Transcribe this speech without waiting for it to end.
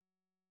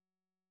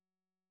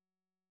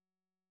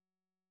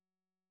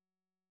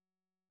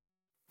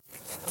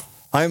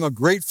I'm a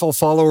grateful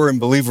follower and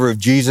believer of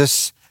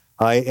Jesus.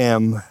 I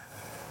am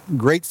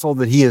grateful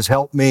that he has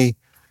helped me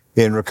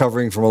in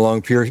recovering from a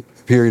long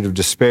period of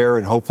despair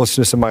and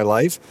hopelessness in my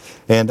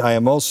life. And I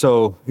am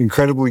also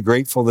incredibly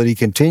grateful that he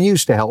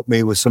continues to help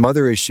me with some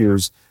other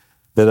issues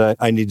that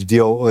I need to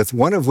deal with,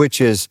 one of which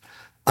is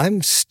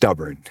I'm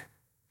stubborn,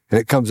 and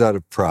it comes out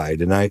of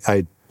pride. And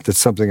that's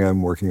something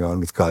I'm working on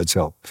with God's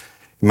help.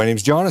 My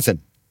name's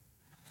Jonathan.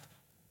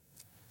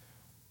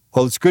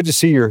 Well, it's good to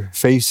see your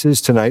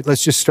faces tonight.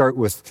 Let's just start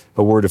with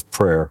a word of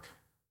prayer.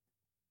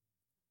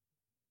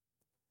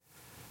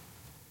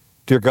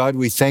 Dear God,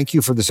 we thank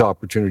you for this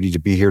opportunity to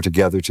be here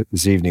together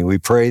this evening. We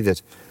pray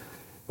that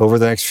over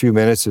the next few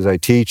minutes as I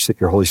teach, that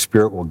your Holy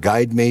Spirit will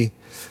guide me.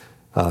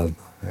 I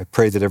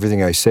pray that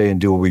everything I say and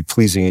do will be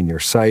pleasing in your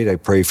sight. I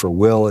pray for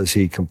Will as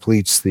he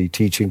completes the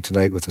teaching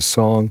tonight with a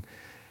song.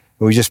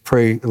 And we just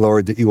pray,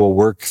 Lord, that you will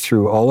work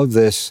through all of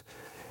this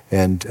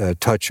and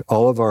touch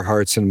all of our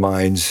hearts and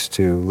minds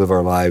to live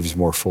our lives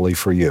more fully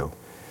for you.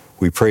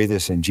 We pray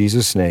this in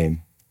Jesus'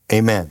 name.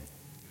 Amen.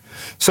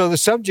 So the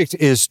subject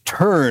is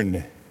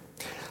turn.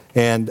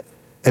 And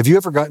have you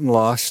ever gotten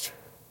lost?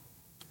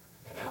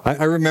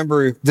 I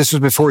remember this was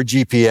before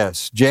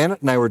GPS.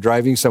 Janet and I were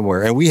driving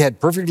somewhere, and we had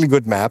perfectly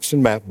good maps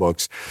and map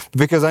books. But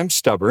because I'm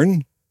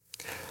stubborn,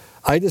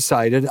 I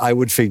decided I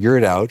would figure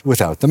it out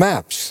without the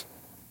maps.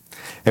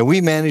 And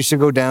we managed to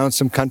go down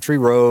some country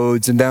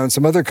roads and down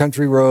some other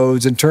country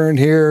roads and turned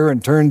here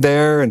and turned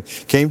there and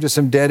came to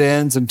some dead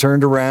ends and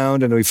turned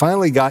around. And we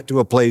finally got to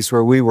a place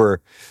where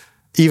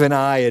even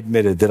I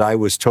admitted that I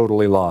was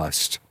totally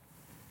lost.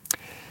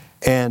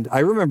 And I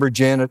remember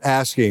Janet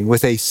asking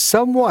with a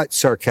somewhat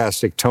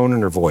sarcastic tone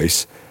in her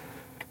voice,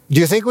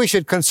 "Do you think we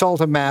should consult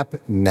a map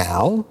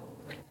now?"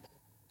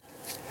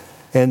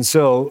 And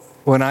so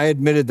when I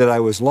admitted that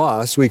I was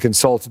lost, we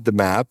consulted the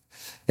map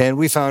and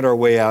we found our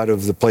way out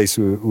of the place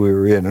we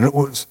were in.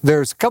 And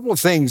there's a couple of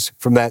things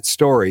from that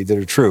story that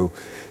are true.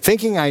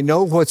 Thinking I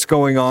know what's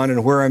going on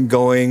and where I'm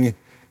going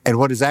and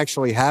what is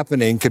actually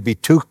happening could be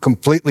two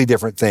completely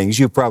different things.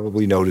 You've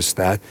probably noticed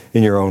that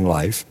in your own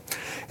life.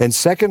 And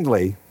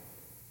secondly,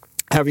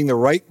 having the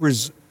right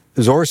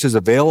resources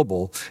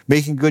available,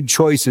 making good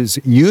choices,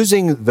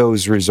 using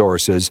those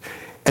resources,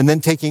 and then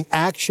taking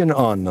action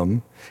on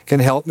them can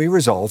help me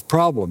resolve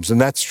problems.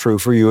 And that's true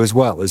for you as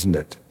well, isn't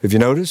it? Have you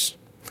noticed?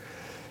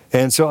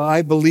 And so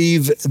I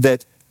believe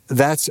that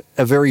that's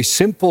a very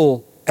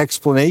simple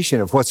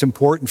explanation of what's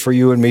important for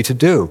you and me to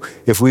do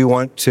if we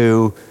want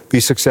to be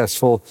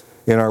successful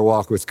in our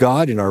walk with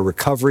God, in our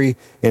recovery,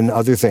 in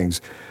other things.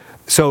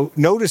 So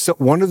notice that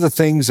one of the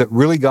things that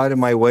really got in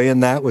my way in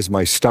that was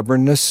my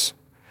stubbornness.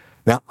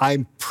 Now,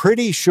 I'm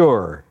pretty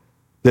sure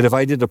that if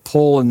I did a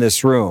poll in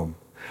this room,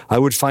 I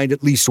would find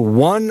at least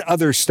one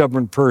other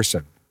stubborn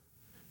person.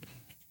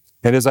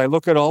 And as I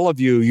look at all of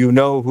you, you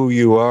know who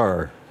you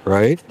are,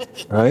 right?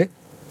 Right?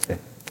 Okay.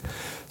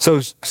 So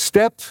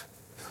step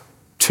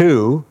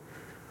 3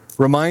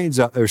 reminds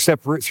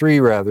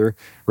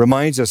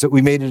us that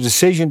we made a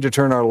decision to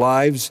turn our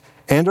lives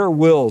and our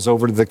wills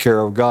over to the care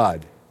of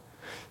God.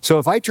 So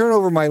if I turn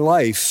over my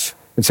life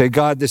and say,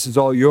 God, this is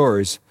all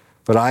yours,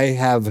 but I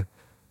have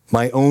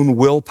my own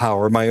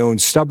willpower, my own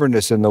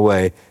stubbornness in the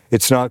way,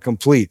 it's not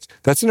complete.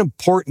 That's an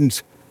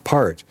important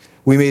part.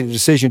 We made a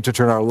decision to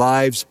turn our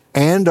lives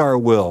and our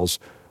wills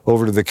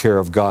over to the care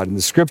of God. And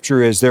the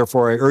scripture is,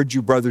 therefore, I urge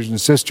you, brothers and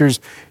sisters,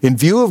 in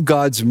view of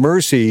God's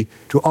mercy,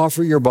 to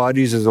offer your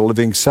bodies as a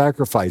living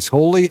sacrifice,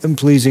 holy and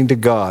pleasing to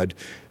God.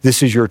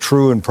 This is your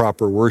true and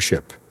proper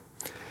worship.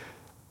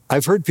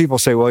 I've heard people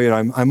say,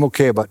 well, I'm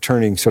okay about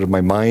turning sort of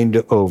my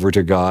mind over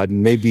to God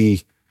and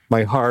maybe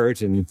my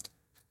heart and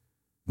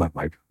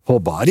my whole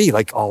body,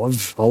 like all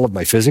of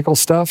my physical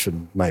stuff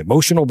and my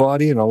emotional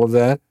body and all of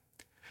that.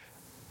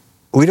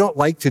 We don't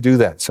like to do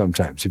that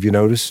sometimes. Have you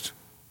noticed?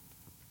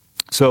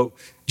 So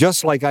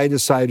just like I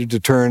decided to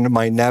turn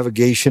my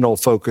navigational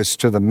focus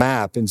to the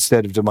map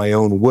instead of to my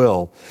own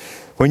will,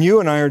 when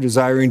you and I are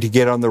desiring to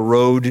get on the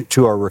road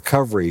to our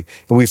recovery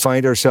and we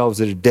find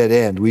ourselves at a dead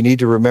end, we need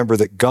to remember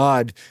that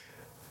God,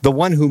 the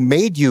one who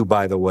made you,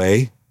 by the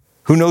way,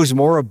 who knows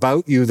more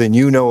about you than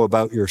you know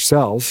about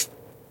yourself,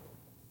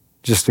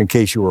 just in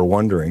case you were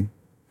wondering,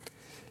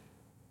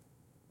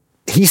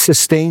 he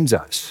sustains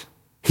us.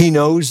 He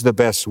knows the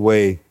best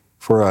way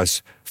for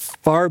us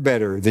far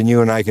better than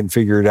you and I can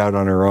figure it out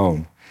on our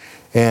own.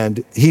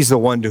 And he's the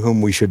one to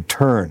whom we should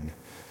turn.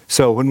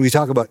 So when we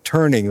talk about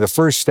turning, the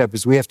first step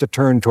is we have to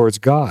turn towards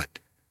God.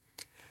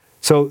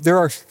 So there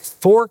are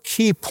 4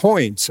 key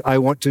points I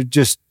want to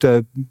just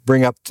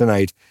bring up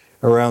tonight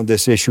around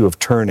this issue of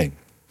turning.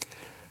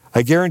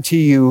 I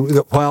guarantee you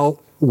that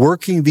while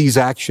working these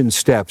action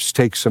steps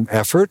takes some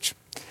effort,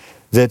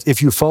 that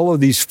if you follow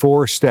these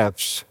 4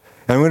 steps,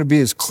 and I'm going to be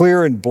as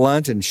clear and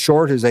blunt and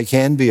short as I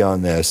can be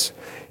on this,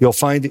 you'll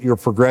find that you're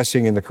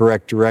progressing in the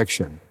correct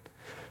direction.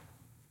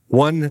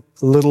 One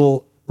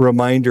little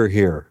reminder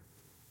here.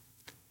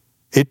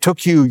 It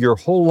took you your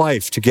whole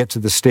life to get to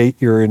the state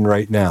you're in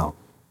right now.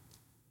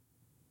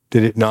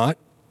 Did it not?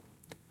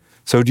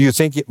 So do you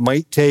think it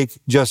might take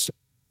just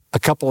a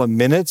couple of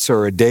minutes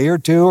or a day or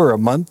two or a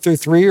month or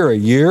 3 or a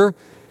year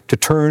to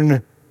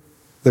turn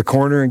the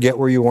corner and get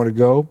where you want to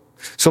go?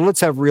 So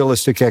let's have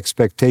realistic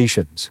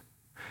expectations.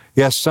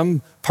 Yes,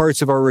 some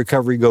parts of our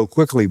recovery go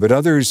quickly, but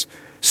others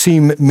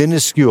seem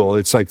minuscule.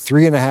 It's like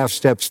 3.5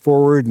 steps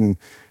forward and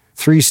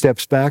 3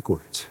 steps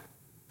backwards.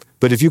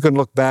 But if you can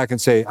look back and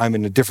say, I'm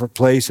in a different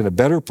place, in a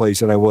better place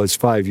than I was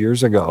 5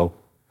 years ago,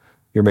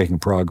 you're making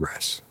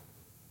progress.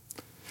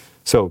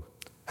 So,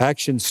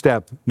 action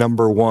step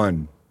number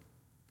 1.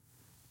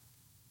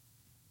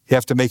 You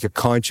have to make a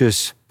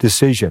conscious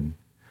decision.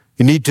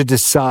 You need to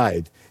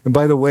decide. And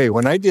by the way,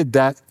 when I did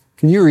that,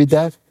 can you read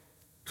that?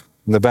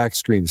 On the back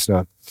screen, it's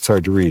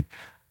hard to read.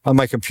 On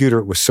my computer,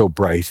 it was so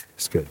bright.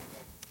 It's good.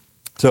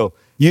 So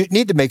you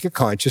need to make a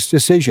conscious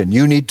decision.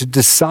 You need to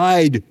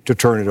decide to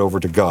turn it over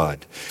to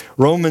God.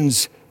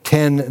 Romans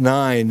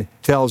 10:9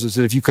 tells us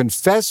that if you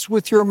confess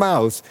with your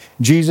mouth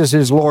Jesus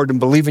is Lord and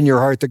believe in your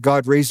heart that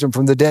God raised him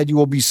from the dead, you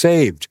will be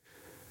saved.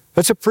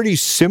 That's a pretty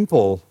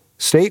simple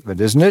statement,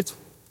 isn't it?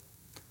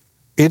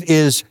 It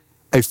is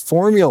a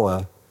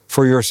formula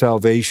for your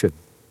salvation.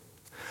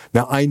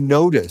 Now, I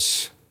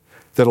notice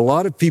that a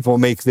lot of people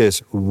make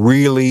this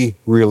really,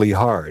 really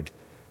hard.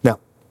 Now,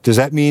 does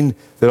that mean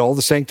that all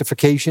the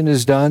sanctification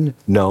is done?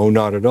 No,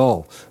 not at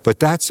all. But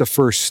that's the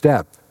first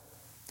step.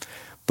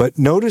 But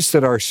notice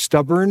that our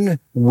stubborn,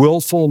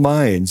 willful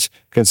minds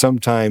can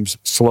sometimes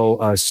slow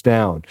us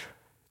down.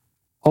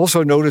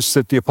 Also notice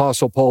that the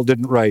Apostle Paul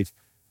didn't write,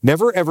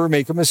 never ever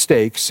make a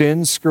mistake,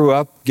 sin, screw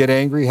up, get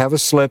angry, have a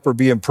slip, or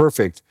be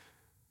imperfect,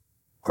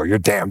 or you're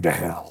damned to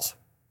hell.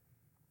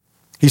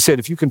 He said,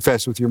 if you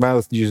confess with your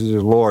mouth Jesus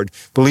is Lord,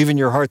 believe in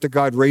your heart that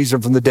God raised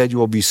him from the dead, you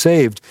will be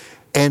saved.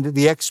 And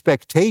the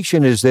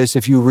expectation is this,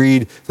 if you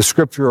read the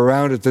scripture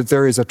around it, that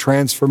there is a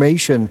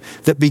transformation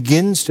that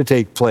begins to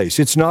take place.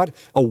 It's not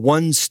a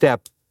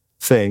one-step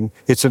thing.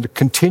 It's a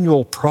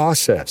continual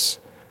process.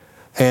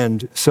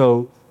 And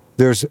so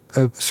there's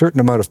a certain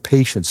amount of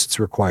patience that's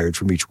required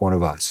from each one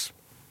of us.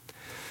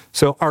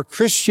 So our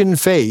Christian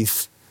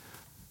faith,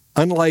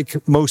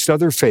 unlike most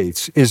other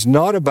faiths, is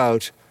not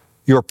about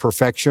your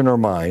perfection or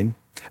mine,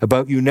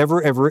 about you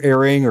never ever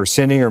erring or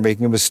sinning or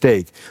making a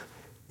mistake.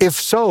 If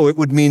so, it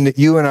would mean that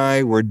you and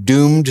I were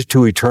doomed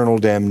to eternal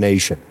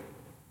damnation.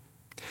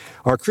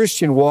 Our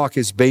Christian walk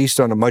is based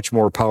on a much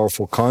more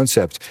powerful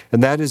concept,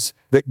 and that is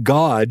that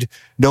God,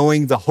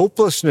 knowing the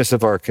hopelessness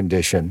of our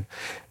condition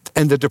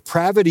and the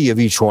depravity of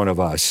each one of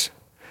us,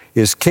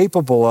 is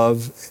capable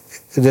of,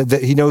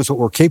 that he knows what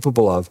we're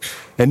capable of,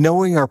 and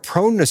knowing our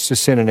proneness to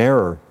sin and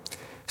error,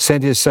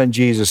 sent his son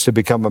Jesus to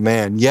become a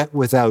man, yet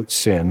without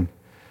sin,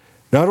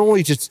 not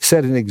only to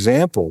set an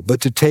example, but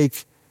to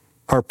take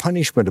our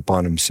punishment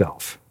upon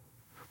himself.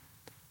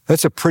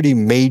 That's a pretty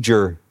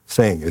major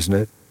thing, isn't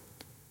it?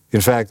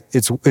 In fact,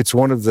 it's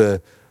one of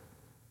the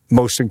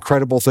most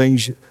incredible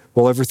things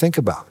we'll ever think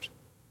about.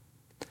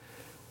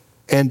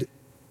 And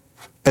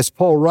as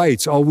Paul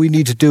writes, all we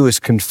need to do is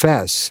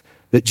confess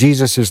that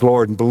Jesus is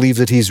Lord and believe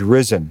that he's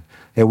risen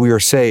and we are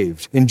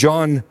saved. In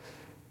 1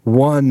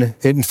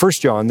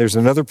 John, there's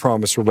another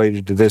promise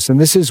related to this, and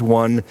this is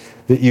one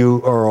that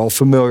you are all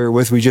familiar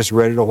with. We just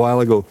read it a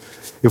while ago.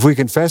 If we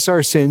confess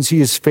our sins, he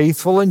is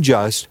faithful and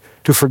just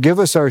to forgive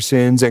us our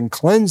sins and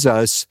cleanse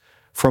us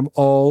from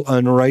all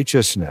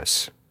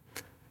unrighteousness.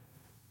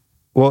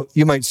 Well,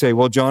 you might say,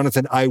 well,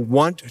 Jonathan, I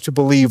want to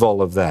believe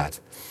all of that.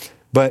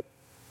 But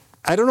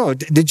I don't know,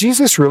 did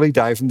Jesus really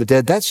die from the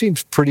dead? That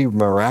seems pretty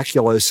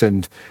miraculous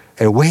and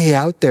way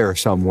out there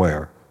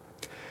somewhere.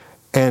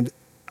 And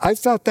I've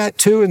thought that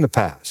too in the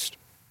past.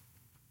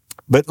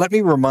 But let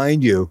me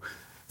remind you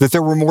that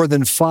there were more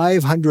than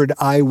 500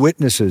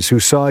 eyewitnesses who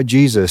saw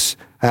Jesus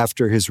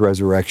after his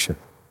resurrection,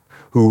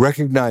 who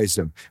recognized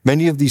him.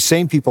 Many of these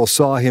same people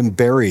saw him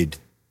buried.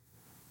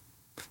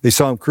 They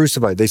saw him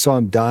crucified. They saw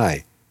him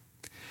die.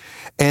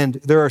 And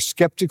there are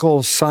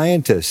skeptical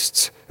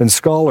scientists and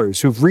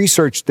scholars who've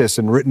researched this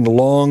and written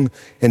long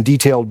and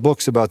detailed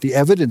books about the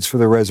evidence for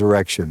the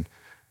resurrection.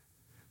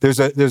 There's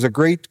a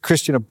great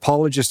Christian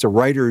apologist, a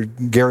writer,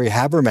 Gary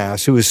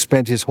Habermas, who has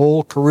spent his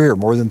whole career,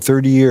 more than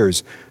 30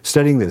 years,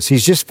 studying this.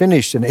 He's just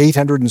finished an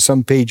 800 and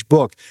some page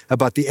book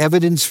about the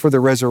evidence for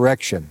the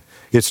resurrection.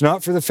 It's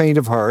not for the faint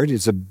of heart.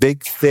 It's a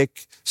big,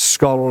 thick,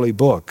 scholarly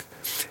book.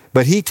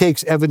 But he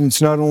takes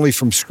evidence not only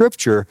from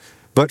Scripture,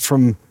 but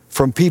from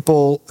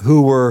people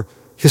who were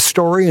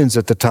historians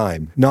at the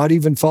time, not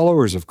even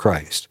followers of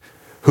Christ,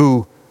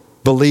 who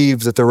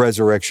believed that the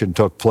resurrection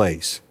took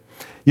place.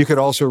 You could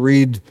also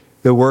read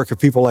the work of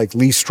people like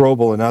Lee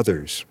Strobel and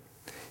others.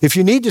 If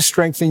you need to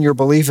strengthen your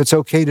belief, it's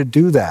okay to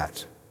do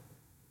that.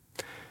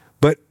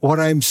 But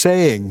what I'm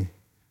saying,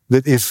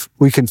 that if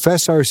we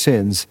confess our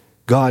sins,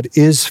 God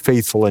is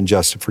faithful and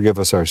just to forgive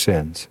us our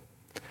sins.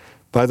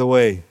 By the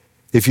way,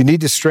 if you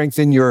need to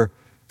strengthen your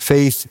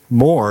faith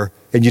more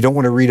and you don't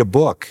want to read a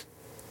book,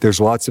 there's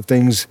lots of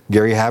things,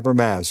 Gary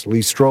Habermas, Lee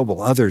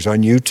Strobel, others on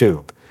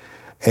YouTube.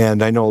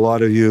 And I know a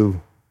lot of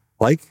you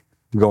like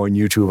go on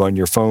YouTube on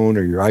your phone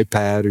or your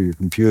iPad or your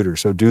computer,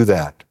 so do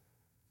that.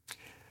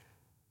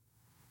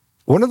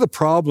 One of the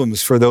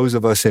problems for those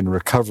of us in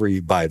recovery,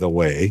 by the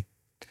way,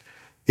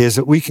 is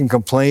that we can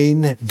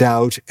complain,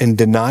 doubt, and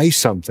deny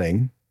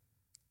something,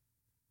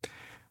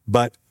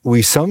 but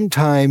we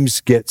sometimes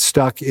get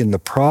stuck in the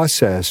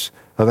process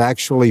of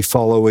actually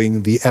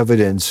following the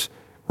evidence,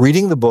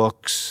 reading the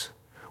books,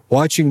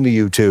 watching the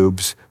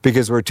YouTubes,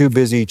 because we're too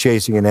busy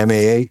chasing an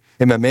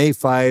MMA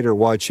fight or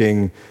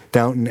watching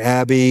Downton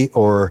Abbey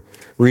or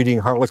reading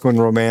Harlequin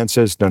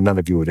romances. No, none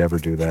of you would ever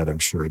do that, I'm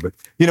sure, but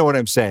you know what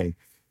I'm saying.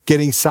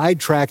 Getting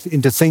sidetracked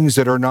into things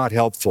that are not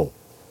helpful.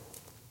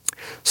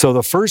 So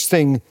the first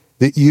thing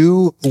that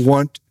you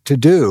want to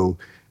do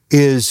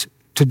is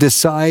to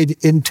decide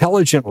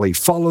intelligently,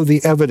 follow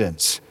the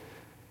evidence,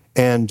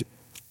 and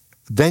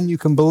then you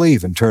can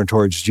believe and turn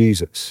towards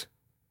Jesus.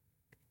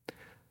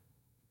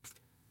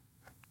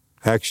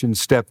 Action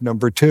step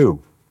number 2.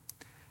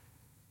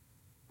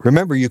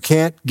 Remember, you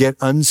can't get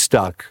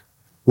unstuck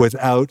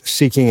without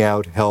seeking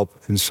out help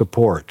and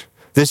support.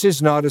 This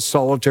is not a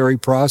solitary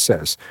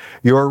process.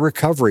 Your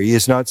recovery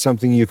is not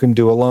something you can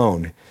do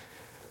alone.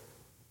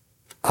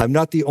 I'm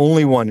not the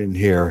only one in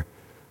here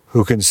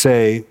who can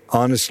say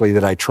honestly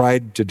that I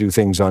tried to do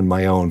things on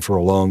my own for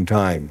a long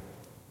time.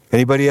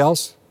 Anybody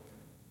else?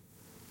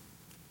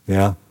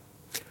 Yeah?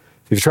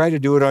 If you tried to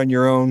do it on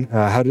your own,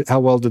 how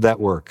well did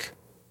that work?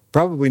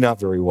 Probably not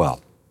very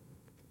well.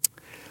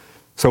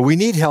 So we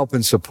need help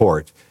and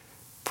support.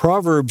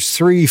 Proverbs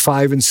 3,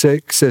 5, and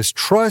 6 says,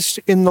 "Trust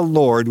in the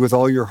Lord with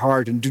all your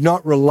heart and do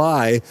not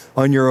rely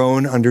on your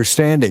own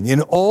understanding.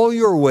 In all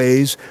your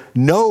ways,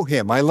 know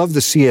him." I love the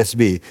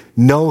CSB,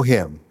 know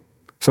him.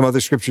 Some other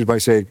scriptures might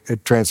say,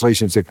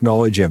 translations,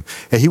 acknowledge him.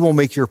 And he will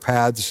make your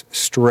paths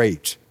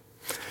straight.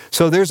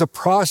 So there's a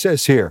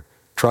process here.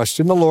 Trust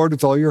in the Lord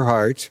with all your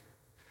heart.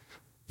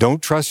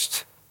 Don't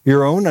trust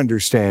your own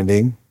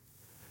understanding.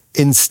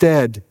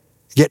 Instead,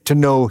 get to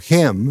know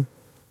him,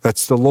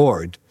 that's the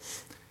Lord,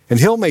 and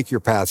he'll make your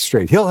path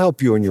straight. He'll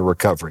help you in your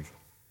recovery.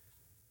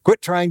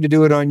 Quit trying to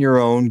do it on your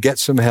own. Get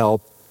some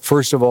help,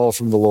 first of all,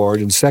 from the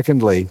Lord, and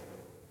secondly,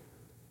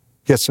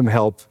 get some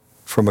help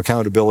from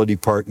accountability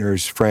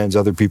partners, friends,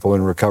 other people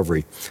in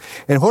recovery.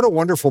 And what a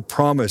wonderful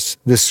promise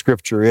this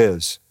scripture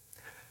is.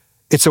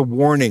 It's a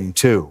warning,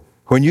 too.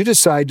 When you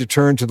decide to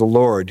turn to the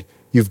Lord,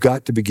 you've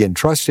got to begin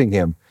trusting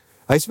him.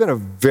 I spent a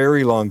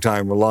very long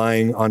time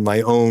relying on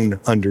my own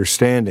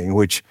understanding,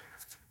 which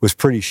was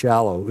pretty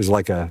shallow. It was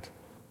like a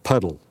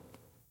puddle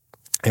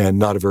and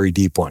not a very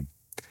deep one.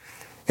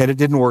 And it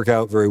didn't work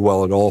out very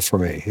well at all for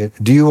me.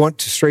 Do you want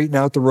to straighten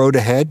out the road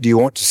ahead? Do you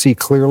want to see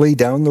clearly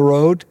down the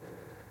road?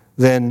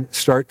 Then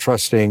start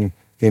trusting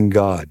in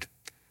God.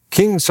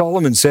 King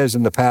Solomon says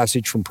in the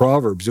passage from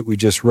Proverbs that we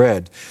just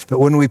read, that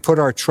when we put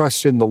our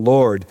trust in the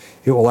Lord,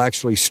 it will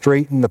actually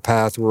straighten the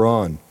path we're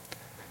on.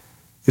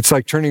 It's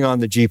like turning on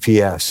the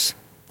GPS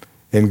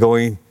and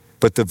going,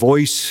 but the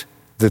voice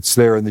that's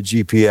there in the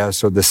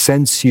GPS or the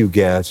sense you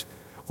get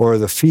or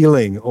the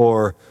feeling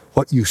or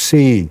what you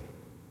see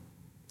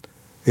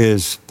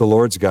is the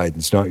Lord's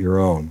guidance, not your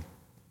own.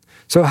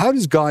 So how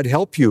does God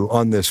help you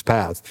on this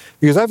path?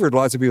 Because I've heard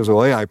lots of people say,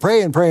 well, yeah, I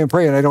pray and pray and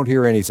pray and I don't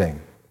hear anything.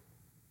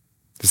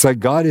 It's like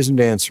God isn't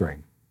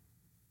answering.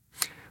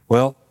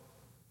 Well,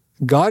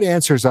 God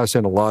answers us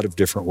in a lot of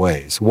different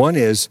ways. One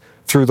is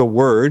through the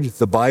Word,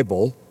 the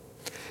Bible,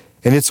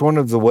 and it's one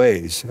of the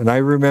ways. And I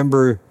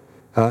remember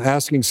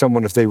asking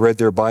someone if they read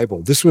their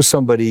Bible. This was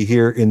somebody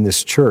here in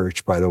this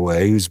church, by the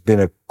way, who's been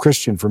a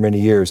Christian for many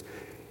years.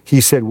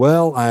 He said,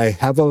 well, I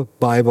have a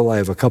Bible, I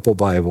have a couple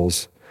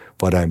Bibles,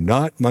 but I'm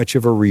not much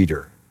of a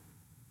reader.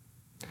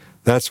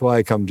 That's why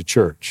I come to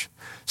church.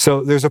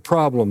 So there's a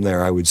problem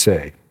there, I would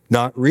say,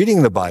 not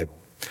reading the Bible.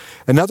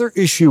 Another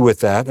issue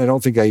with that, I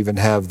don't think I even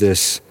have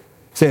this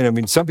thing. I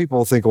mean, some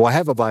people think, well, I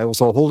have a Bible,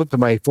 so I'll hold it to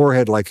my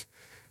forehead like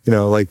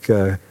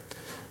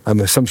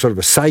I'm some sort of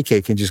a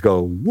psychic and just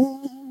go,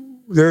 woo,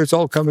 there it's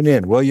all coming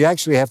in. Well, you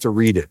actually have to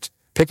read it.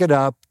 Pick it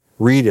up,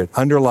 read it,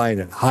 underline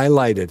it,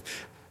 highlight it.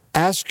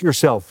 Ask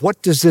yourself,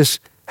 what does this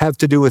have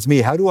to do with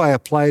me? How do I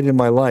apply it in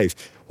my life?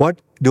 What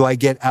do I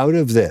get out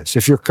of this?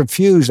 If you're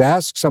confused,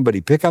 ask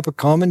somebody, pick up a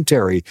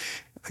commentary.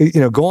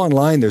 Go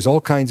online. There's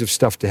all kinds of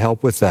stuff to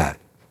help with that.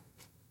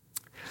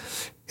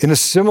 In a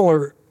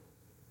similar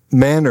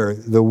manner,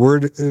 the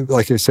word,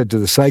 like I said to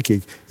the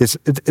psychic,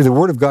 the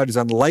Word of God is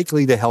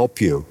unlikely to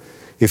help you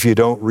if you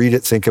don't read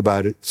it, think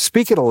about it.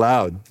 Speak it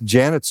aloud.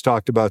 Janet's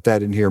talked about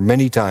that in here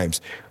many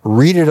times.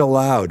 Read it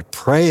aloud.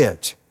 Pray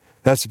it.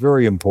 That's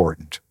very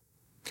important.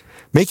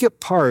 Make it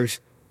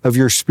part of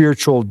your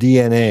spiritual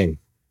DNA.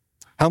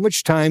 How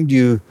much time do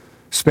you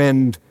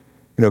spend,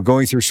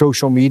 going through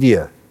social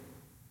media,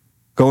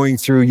 going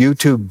through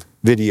YouTube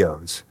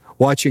videos,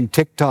 watching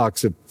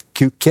TikToks of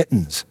cute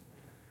kittens?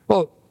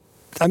 Well,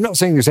 I'm not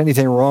saying there's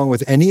anything wrong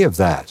with any of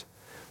that,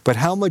 but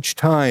how much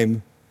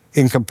time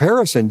in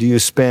comparison do you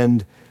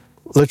spend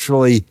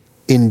literally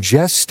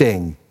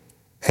ingesting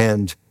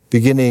and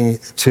beginning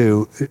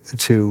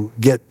to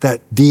get that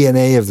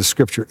DNA of the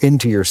Scripture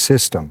into your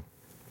system?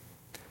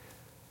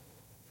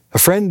 A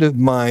friend of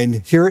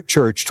mine here at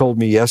church told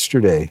me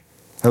yesterday,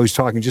 I was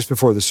talking just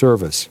before the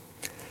service,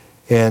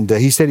 And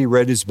he said he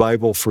read his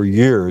Bible for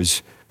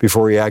years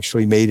before he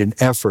actually made an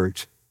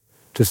effort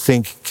to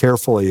think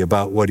carefully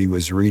about what he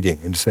was reading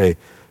and say,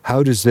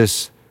 how does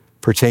this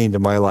pertain to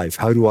my life?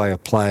 How do I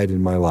apply it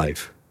in my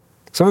life?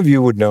 Some of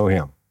you would know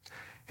him.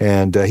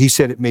 And he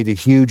said it made a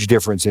huge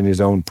difference in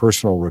his own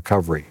personal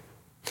recovery.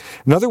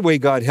 Another way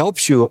God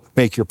helps you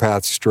make your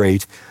path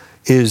straight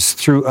is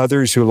through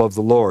others who love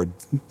the Lord.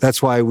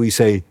 That's why we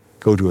say,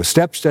 go to a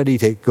step study,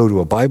 go to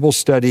a Bible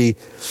study,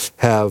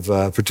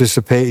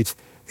 participate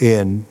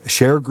in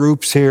share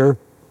groups here,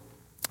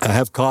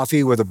 have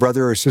coffee with a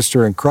brother or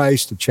sister in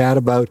Christ to chat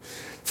about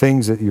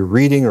things that you're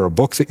reading or a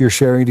book that you're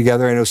sharing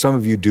together. I know some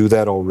of you do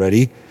that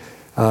already.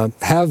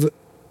 Have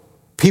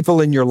people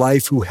in your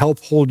life who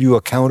help hold you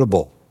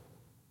accountable.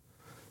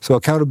 So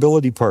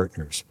accountability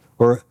partners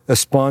or a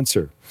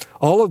sponsor.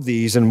 All of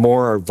these and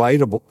more are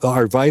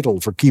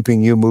vital for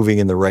keeping you moving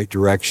in the right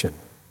direction.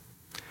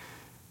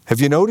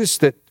 Have you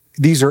noticed that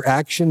these are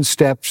action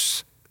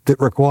steps that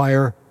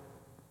require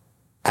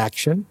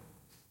action?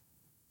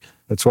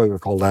 That's why they're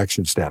called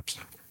action steps.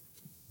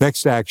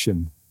 Next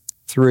action,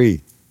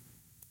 3.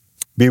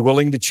 Be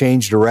willing to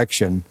change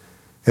direction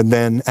and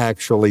then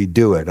actually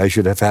do it. I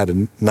should have had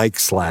a Nike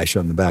slash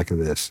on the back of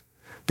this.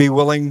 Be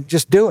willing,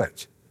 just do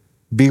it.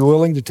 Be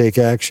willing to take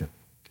action,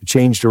 to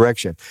change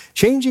direction.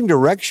 Changing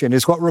direction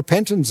is what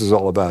repentance is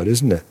all about,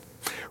 isn't it?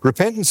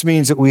 Repentance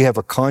means that we have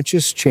a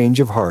conscious change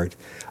of heart.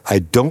 I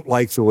don't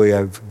like the way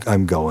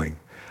I'm going.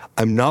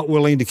 I'm not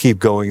willing to keep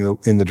going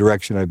in the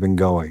direction I've been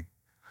going.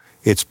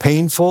 It's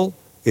painful.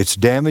 It's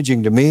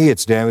damaging to me.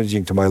 It's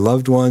damaging to my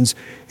loved ones.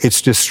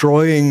 It's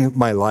destroying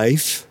my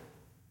life.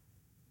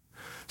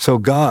 So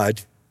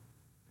God,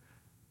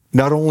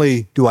 not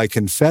only do I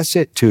confess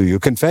it to you,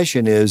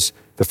 confession is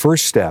the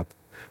first step,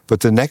 but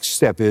the next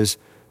step is,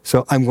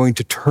 so I'm going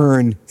to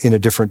turn in a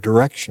different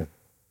direction.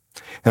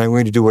 And I'm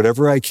going to do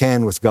whatever I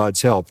can with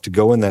God's help to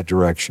go in that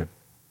direction.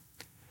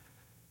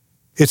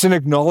 It's an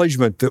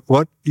acknowledgement that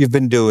what you've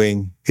been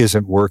doing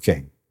isn't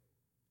working.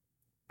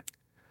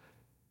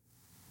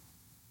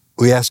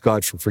 We ask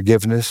God for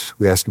forgiveness.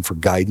 We ask him for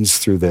guidance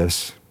through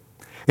this.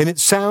 And it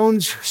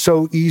sounds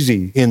so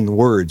easy in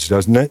words,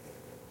 doesn't it?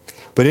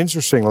 But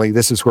interestingly,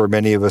 this is where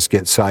many of us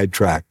get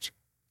sidetracked.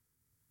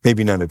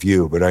 Maybe none of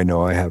you, but I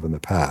know I have in the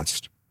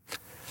past.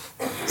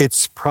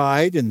 It's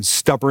pride and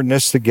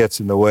stubbornness that gets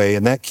in the way,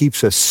 and that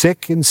keeps us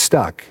sick and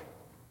stuck.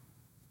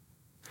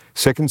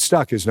 Sick and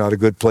stuck is not a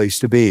good place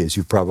to be, as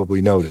you've probably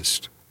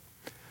noticed.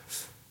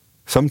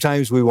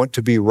 Sometimes we want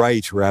to be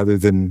right rather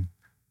than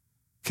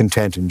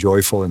content and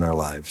joyful in our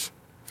lives.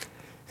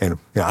 And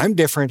I'm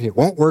different. It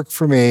won't work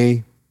for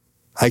me.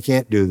 I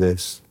can't do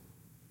this.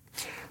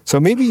 So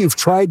maybe you've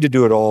tried to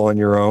do it all on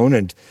your own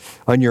and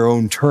on your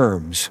own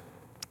terms.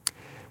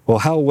 Well,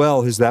 how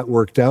well has that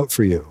worked out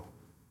for you?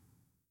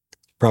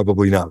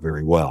 Probably not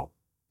very well.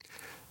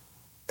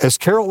 As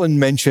Carolyn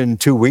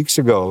mentioned 2 weeks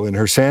ago in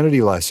her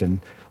sanity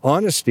lesson,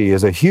 honesty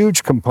is a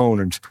huge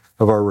component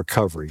of our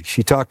recovery.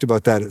 She talked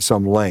about that at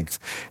some length.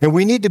 And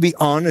we need to be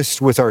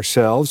honest with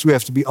ourselves, we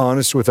have to be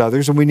honest with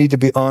others, and we need to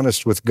be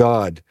honest with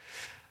God.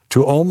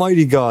 To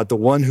Almighty God, the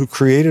one who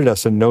created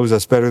us and knows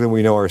us better than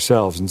we know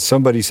ourselves. And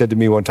somebody said to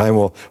me one time,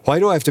 well, why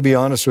do I have to be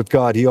honest with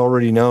God? He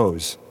already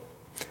knows.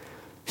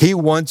 He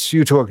wants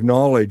you to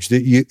acknowledge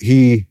that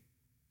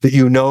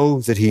you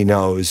know that he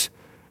knows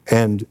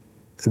and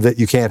that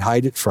you can't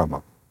hide it from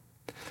him.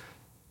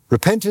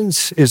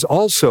 Repentance is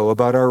also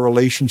about our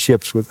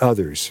relationships with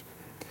others.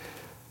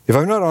 If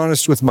I'm not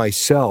honest with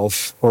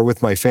myself or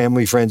with my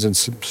family, friends, and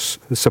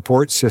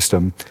support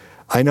system,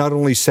 I not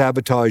only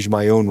sabotage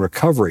my own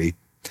recovery,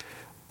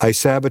 I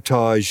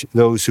sabotage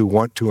those who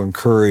want to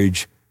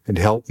encourage and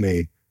help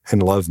me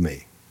and love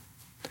me.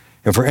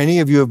 And for any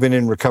of you who have been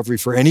in recovery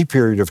for any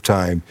period of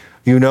time,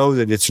 you know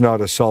that it's not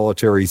a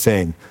solitary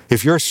thing.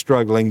 If you're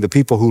struggling, the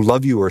people who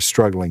love you are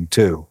struggling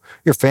too.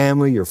 Your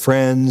family, your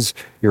friends,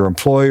 your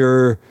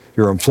employer,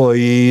 your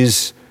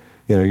employees,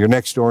 your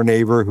next door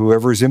neighbor,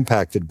 whoever is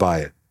impacted by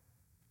it.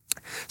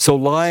 So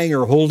lying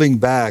or holding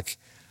back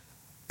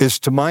is,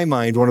 to my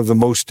mind, one of the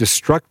most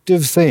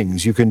destructive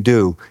things you can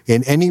do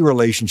in any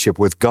relationship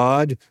with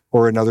God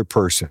or another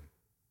person,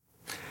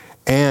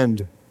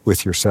 and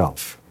with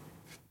yourself.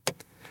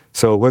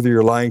 So whether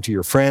you're lying to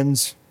your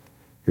friends,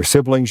 your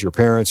siblings, your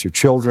parents, your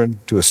children,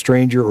 to a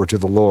stranger, or to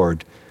the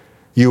Lord,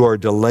 you are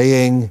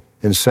delaying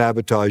and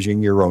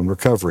sabotaging your own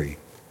recovery.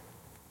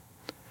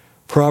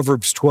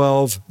 Proverbs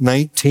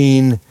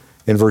 12:19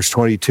 and verse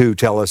 22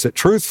 tell us that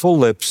truthful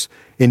lips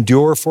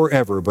endure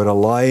forever, but a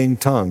lying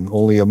tongue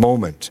only a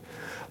moment.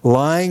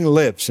 Lying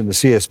lips, in the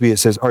CSB it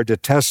says, are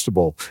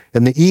detestable.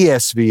 In the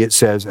ESV it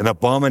says an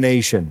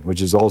abomination,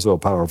 which is also a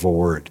powerful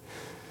word.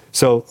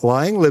 So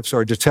lying lips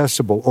are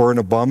detestable or an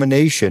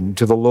abomination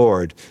to the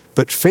Lord,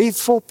 but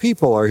faithful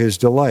people are his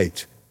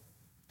delight.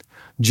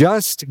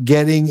 Just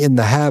getting in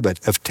the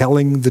habit of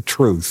telling the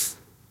truth,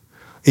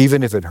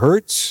 even if it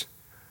hurts,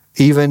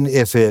 even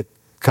if it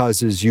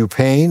causes you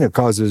pain or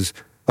causes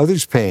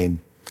others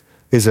pain,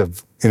 is an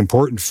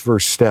important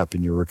first step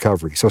in your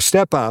recovery. So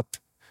step up,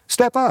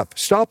 Step up.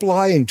 Stop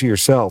lying to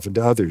yourself and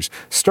to others.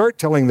 Start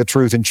telling the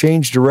truth and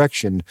change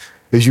direction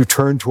as you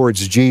turn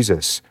towards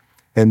Jesus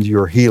and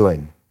your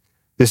healing.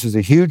 This is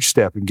a huge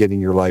step in getting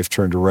your life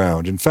turned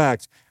around. In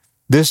fact,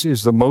 this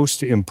is the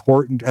most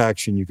important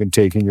action you can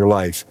take in your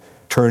life,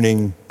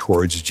 turning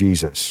towards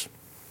Jesus.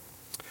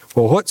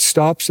 Well, what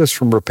stops us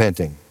from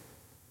repenting?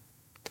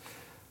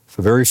 It's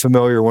a very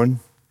familiar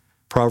one.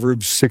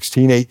 Proverbs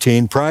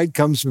 16:18, pride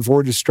comes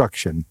before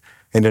destruction,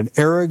 and an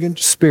arrogant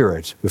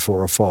spirit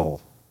before a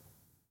fall.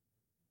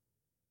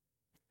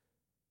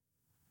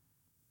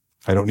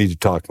 I don't need to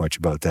talk much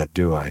about that,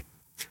 do I?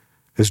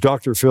 As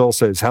Dr. Phil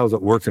says, how's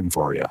it working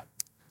for you?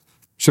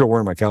 Should have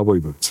worn my cowboy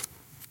boots.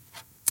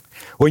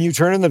 When you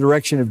turn in the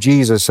direction of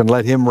Jesus and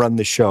let him run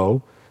the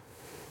show,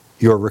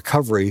 your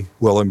recovery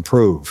will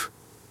improve.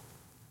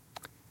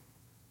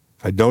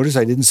 I notice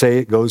I didn't say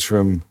it goes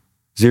from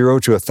 0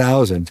 to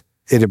 1,000.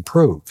 It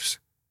improves.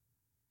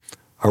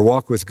 Our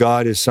walk with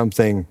God is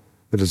something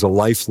that is a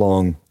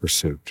lifelong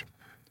pursuit.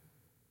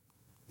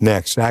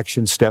 Next,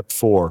 action step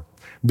 4.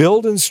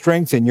 Build and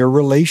strengthen your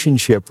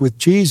relationship with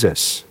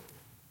Jesus.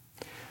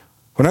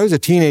 When I was a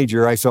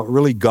teenager, I felt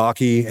really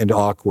gawky and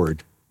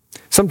awkward.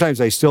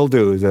 Sometimes I still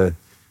do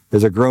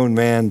as a grown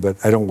man,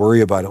 but I don't worry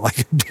about it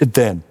like I did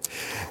then.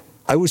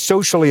 I was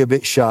socially a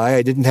bit shy.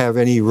 I didn't have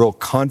any real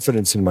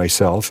confidence in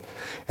myself.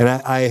 And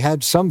I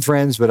had some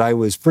friends, but I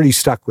was pretty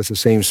stuck with the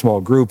same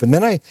small group. And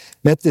then I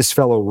met this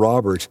fellow,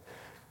 Robert.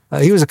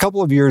 He was a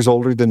couple of years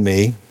older than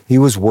me. He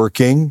was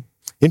working,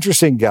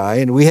 interesting guy,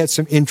 and we had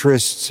some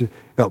interests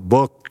about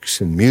books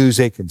and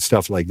music and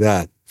stuff like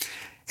that.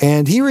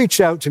 And he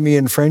reached out to me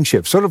in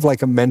friendship, sort of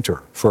like a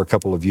mentor for a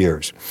couple of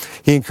years.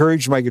 He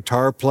encouraged my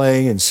guitar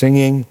playing and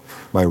singing,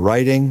 my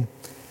writing.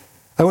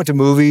 I went to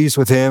movies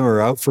with him or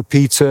out for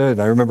pizza.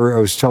 And I remember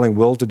I was telling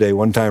Will today,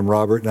 one time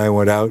Robert and I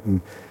went out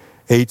and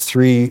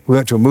we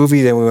went to a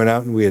movie, then we went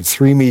out and we had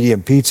 3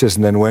 medium pizzas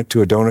and then went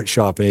to a donut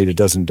shop and ate a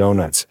dozen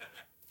donuts.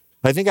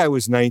 I think I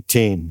was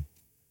 19.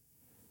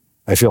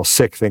 I feel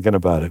sick thinking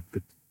about it.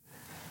 But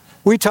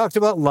we talked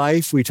about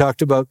life. We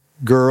talked about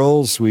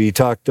girls. We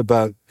talked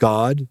about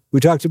God. We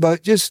talked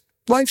about just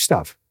life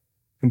stuff,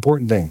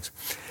 important things.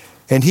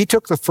 And he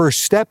took the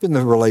first step in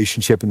the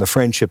relationship and the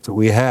friendship that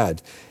we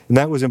had. And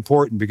that was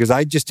important because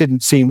I just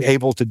didn't seem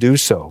able to do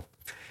so.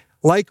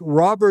 Like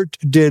Robert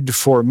did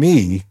for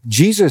me,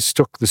 Jesus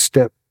took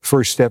the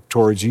first step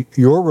towards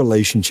your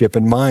relationship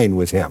and mine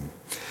with him.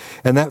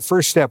 And that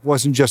first step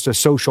wasn't just a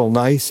social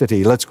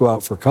nicety, let's go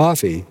out for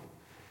coffee.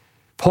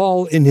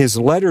 Paul, in his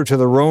letter to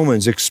the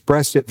Romans,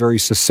 expressed it very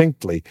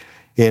succinctly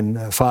in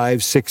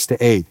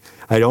 5:6-8.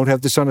 I don't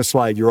have this on a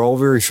slide. You're all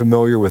very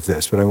familiar with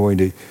this, but I'm going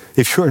to,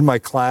 if you're in my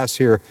class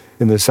here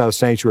in the South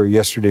Sanctuary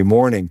yesterday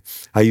morning,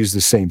 I used the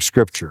same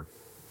scripture.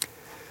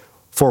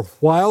 For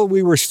while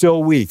we were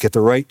still weak at the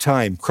right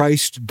time,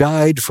 Christ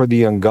died for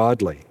the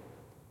ungodly.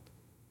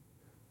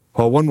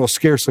 While one will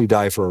scarcely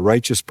die for a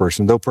righteous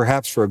person, though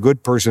perhaps for a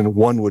good person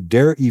one would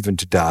dare even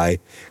to die,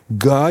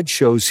 God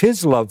shows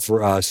his love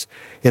for us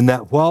in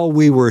that while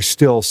we were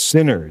still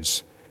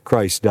sinners,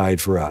 Christ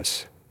died for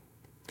us.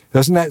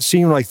 Doesn't that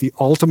seem like the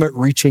ultimate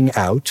reaching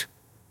out?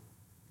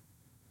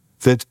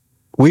 That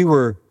we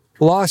were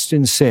lost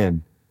in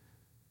sin,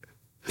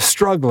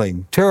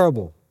 struggling,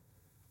 terrible.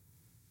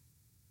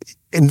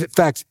 In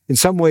fact, in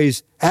some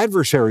ways,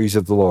 adversaries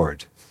of the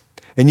Lord.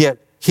 And yet,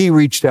 he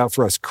reached out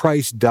for us.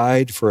 Christ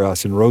died for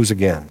us and rose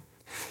again.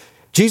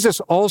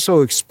 Jesus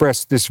also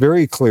expressed this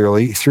very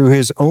clearly through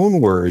his own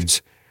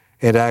words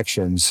and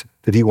actions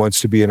that he wants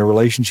to be in a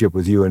relationship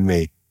with you and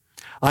me.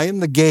 I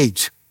am the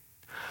gate.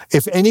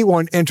 If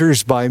anyone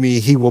enters by me,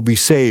 he will be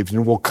saved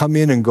and will come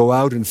in and go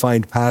out and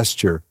find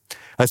pasture.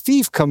 A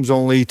thief comes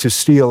only to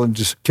steal and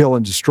to kill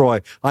and destroy.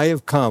 I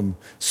have come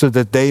so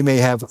that they may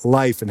have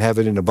life and have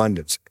it in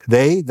abundance.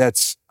 They,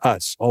 that's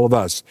us, all of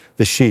us,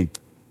 the sheep.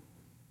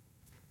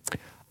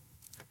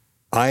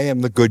 I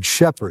am the good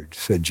shepherd,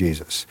 said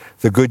Jesus.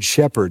 The good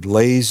shepherd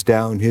lays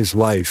down his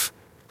life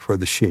for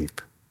the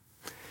sheep.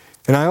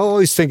 And I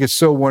always think it's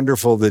so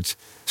wonderful that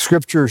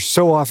Scripture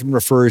so often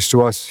refers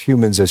to us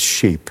humans as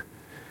sheep,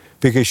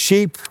 because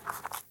sheep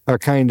are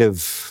kind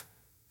of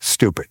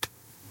stupid.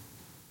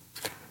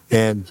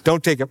 And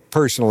don't take it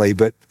personally,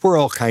 but we're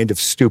all kind of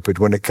stupid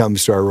when it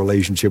comes to our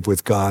relationship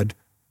with God.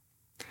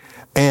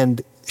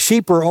 And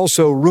sheep are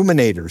also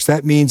ruminators.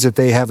 That means that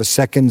they have a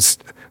second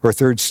or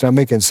third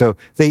stomach, and so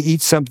they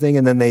eat something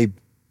and then they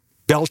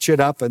belch it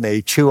up and they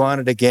chew on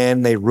it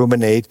again, they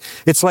ruminate.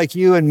 It's like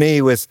you and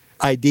me with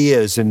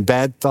ideas and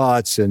bad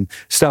thoughts and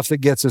stuff that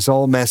gets us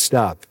all messed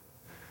up.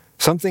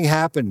 Something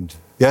happened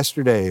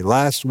yesterday,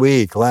 last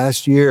week,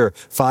 last year,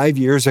 5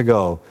 years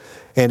ago,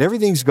 and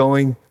everything's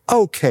going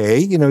okay.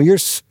 You know,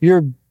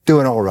 you're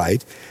doing all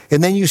right.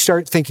 And then you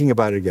start thinking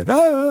about it again.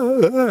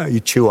 You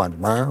chew on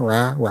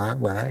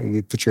it.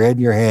 You put your head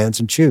in your hands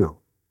and chew.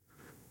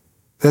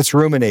 That's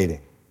ruminating.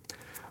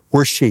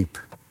 We're sheep,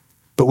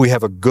 but we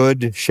have a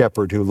good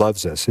shepherd who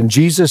loves us. And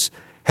Jesus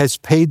has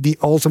paid the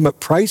ultimate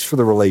price for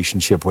the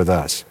relationship with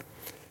us.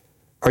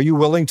 Are you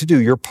willing to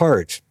do your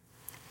part?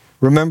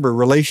 Remember,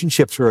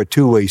 relationships are a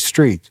two-way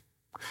street.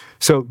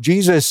 So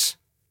Jesus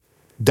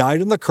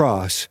died on the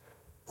cross,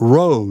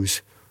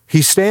 rose.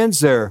 He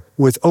stands there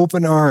with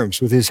open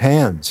arms, with his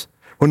hands.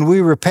 When we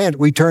repent,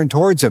 we turn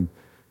towards him.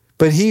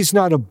 But he's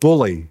not a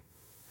bully.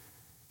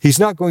 He's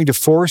not going to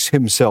force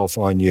himself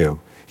on you.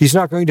 He's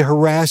not going to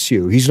harass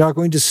you. He's not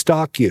going to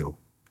stalk you.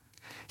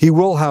 He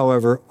will,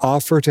 however,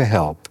 offer to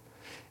help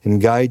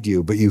and guide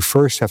you, but you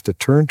first have to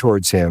turn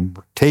towards him,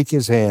 take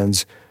his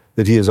hands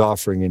that he is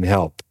offering in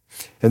help.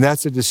 And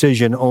that's a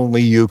decision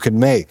only you can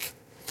make.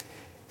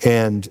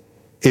 And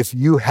if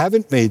you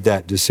haven't made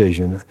that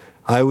decision,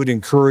 I would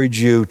encourage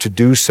you to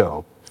do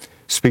so.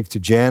 Speak to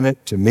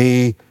Janet, to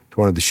me, to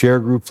one of the share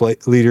group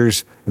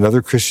leaders,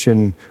 another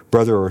Christian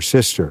brother or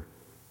sister,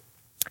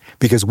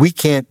 because we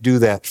can't do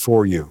that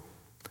for you.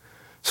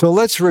 So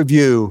let's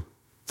review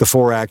the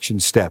 4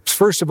 action steps.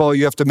 First of all,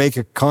 you have to make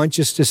a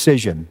conscious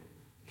decision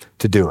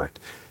to do it.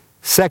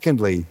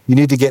 Secondly, you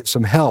need to get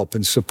some help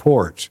and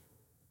support.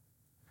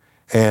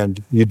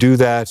 And you do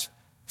that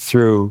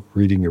through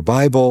reading your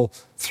Bible,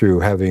 through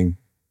having,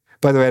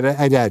 by the way,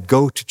 I'd add,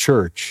 go to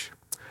church.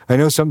 I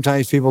know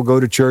sometimes people go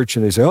to church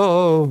and they say,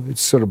 oh,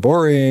 it's sort of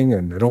boring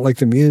and I don't like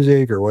the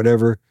music or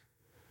whatever.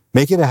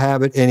 Make it a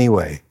habit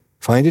anyway.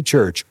 Find a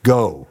church,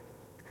 go.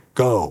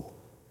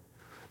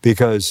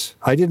 Because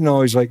I didn't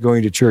always like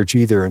going to church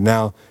either, and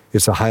now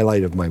it's a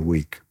highlight of my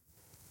week.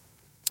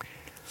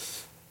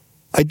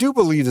 I do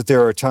believe that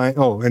there are times,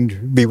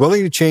 and be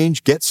willing to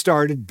change, get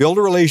started, build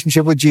a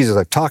relationship with Jesus.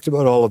 I've talked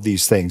about all of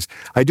these things.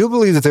 I do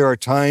believe that there are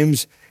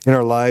times in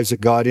our lives that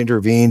God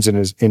intervenes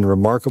in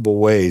remarkable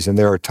ways, and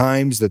there are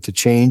times that the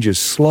change is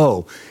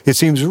slow. It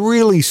seems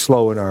really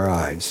slow in our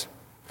eyes.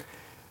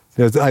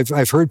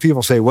 I've heard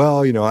people say,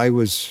 well, I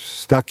was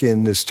stuck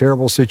in this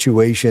terrible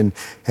situation,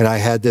 and I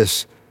had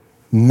this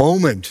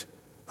moment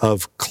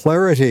of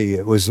clarity.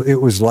 It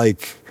was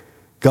like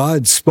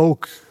God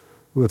spoke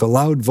with a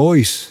loud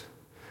voice,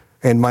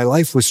 and my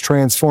life was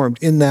transformed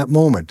in that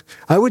moment.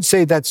 I would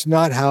say that's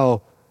not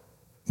how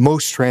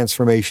most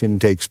transformation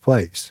takes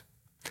place.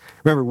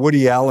 Remember,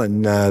 Woody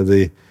Allen,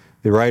 the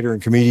writer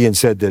and comedian,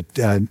 said that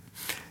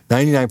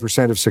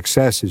 99% of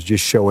success is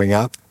just showing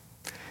up.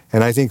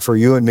 And I think for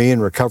you and me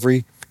in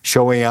recovery,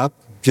 showing up,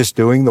 just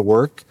doing the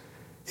work,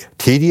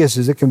 tedious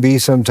as it can be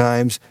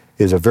sometimes,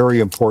 is a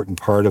very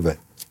important part of it.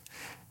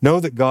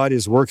 Know that God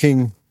is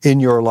working in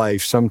your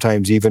life,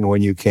 sometimes even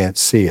when you can't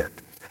see it.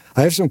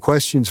 I have some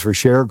questions for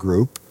Share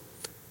Group.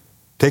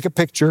 Take a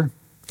picture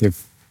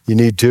if you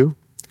need to.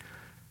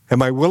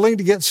 Am I willing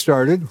to get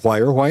started? Why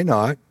or why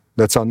not?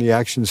 That's on the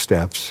action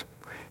steps.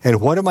 And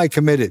what am I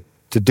committed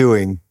to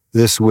doing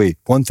this week?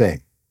 One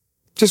thing.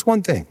 Just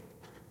one thing.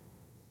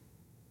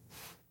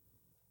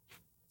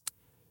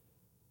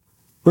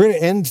 We're going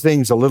to end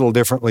things a little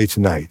differently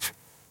tonight.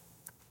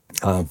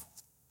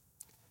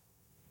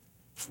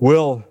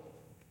 Will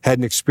had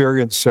an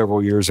experience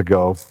several years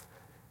ago.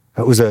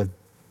 It was a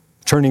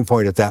turning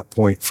point at that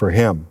point for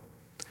him.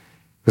 It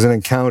was an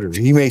encounter.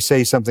 He may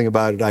say something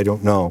about it, I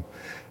don't know.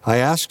 I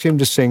asked him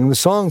to sing the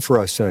song for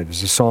us tonight.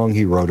 It's a song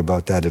he wrote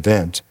about that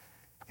event.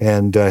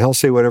 And he'll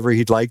say whatever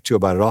he'd like to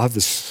about it. I'll have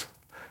the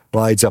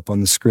slides up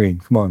on the screen.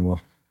 Come on, Will.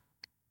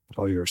 It's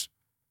all yours.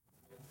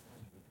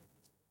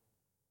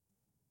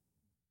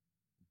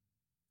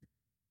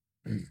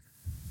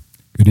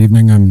 Good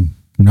evening. I'm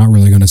not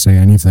really going to say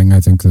anything.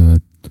 I think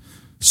the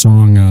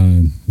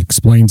song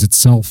explains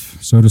itself,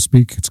 so to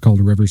speak. It's called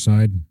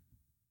Riverside.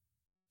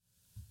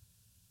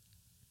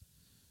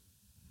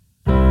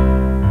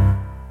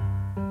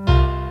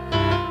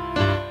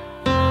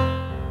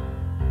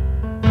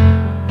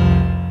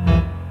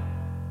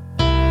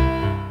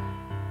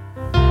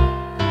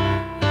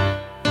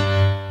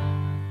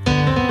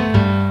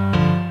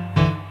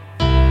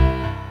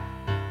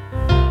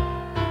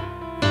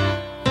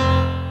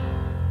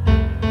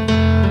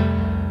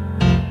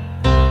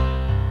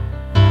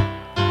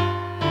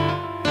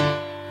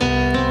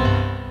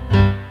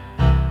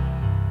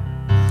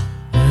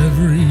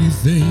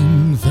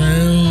 Everything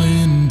fell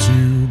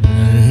into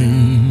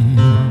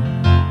place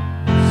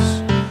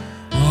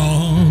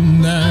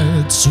on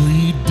that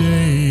sweet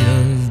day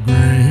of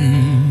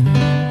grace.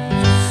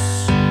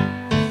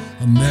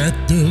 I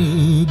met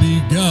the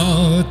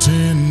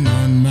begotten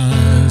on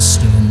my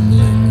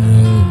stumbling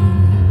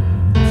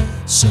road,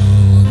 saw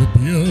the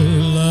pure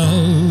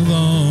love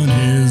on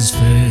his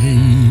face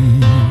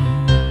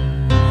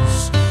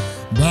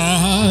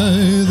by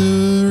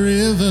the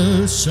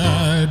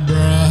riverside bright.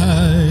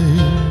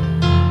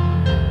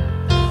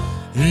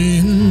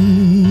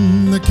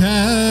 In the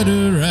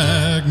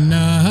cataract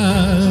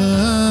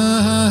night,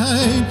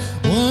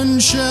 one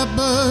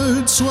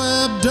shepherd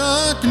swept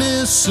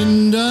darkness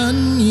and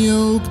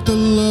unyoked the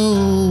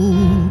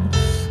load,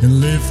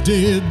 and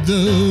lifted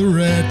the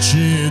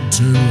wretched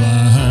to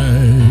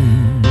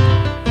light.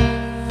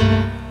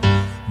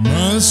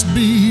 Must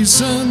be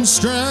some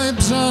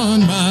stripes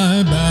on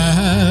my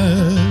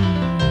back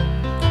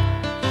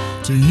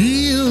to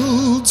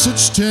yield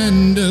such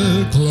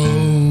tender,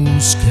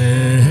 close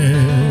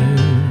care.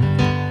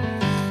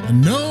 I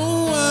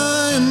know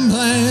I'm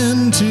planted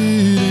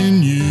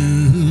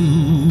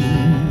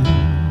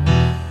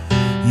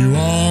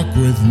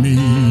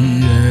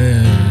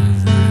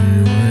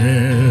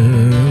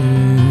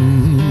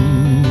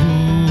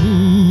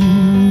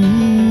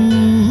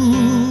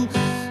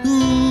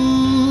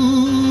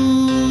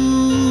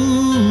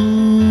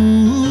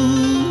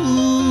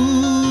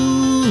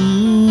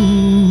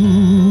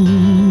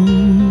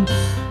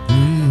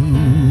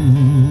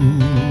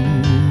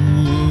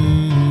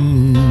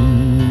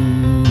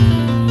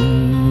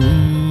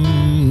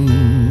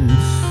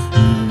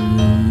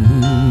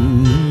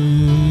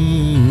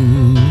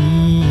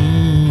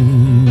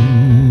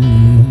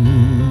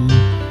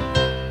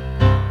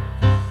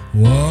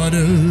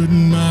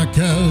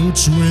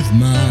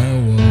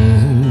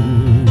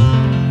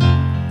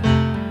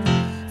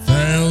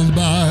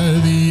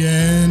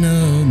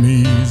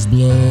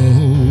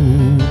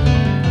blow.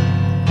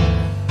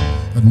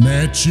 I've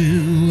met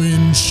you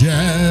in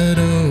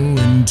shadow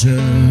and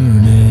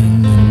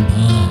turning in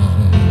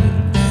part,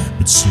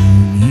 but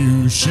soon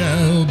you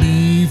shall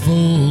be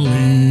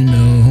fully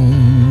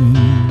known.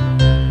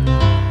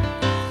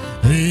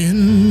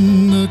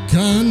 In the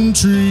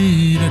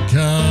country to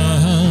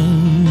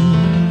come,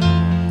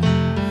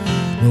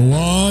 the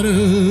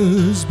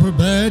waters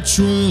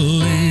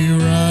perpetually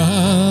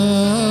run.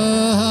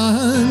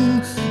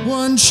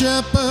 One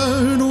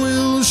shepherd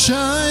will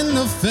shine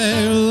the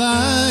fair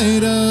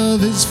light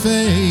of his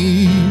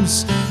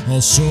face,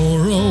 all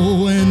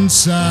sorrow and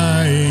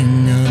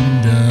sighing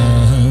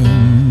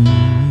undone.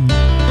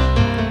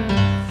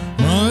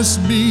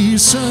 Must be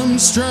some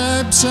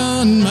stripes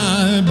on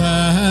my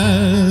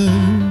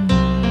back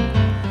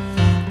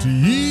to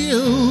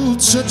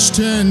yield such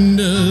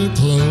tender,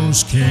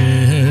 close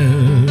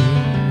care.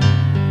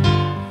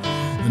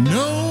 I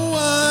know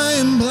I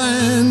am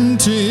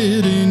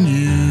planted in you.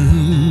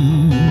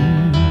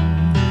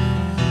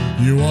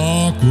 You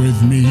walk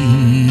with me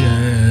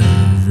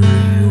everywhere.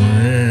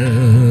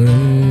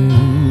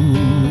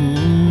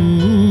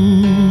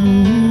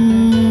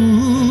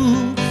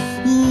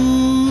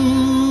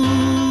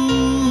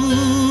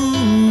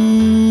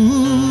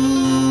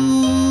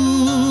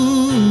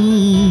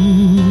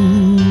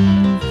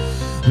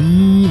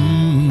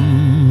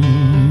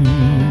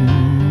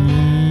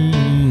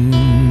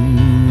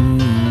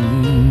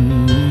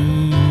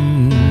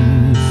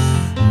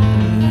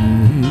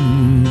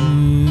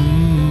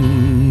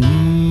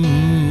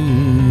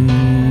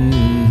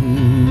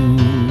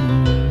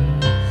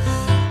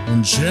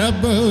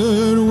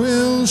 Shepherd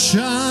will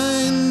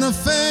shine the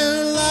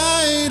fair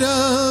light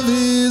of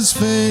his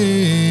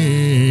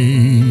face,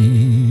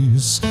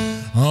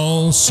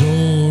 all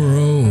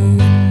sorrow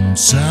and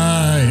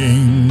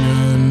sighing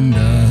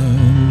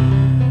undone.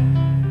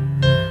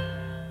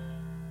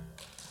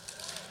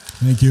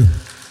 Thank you.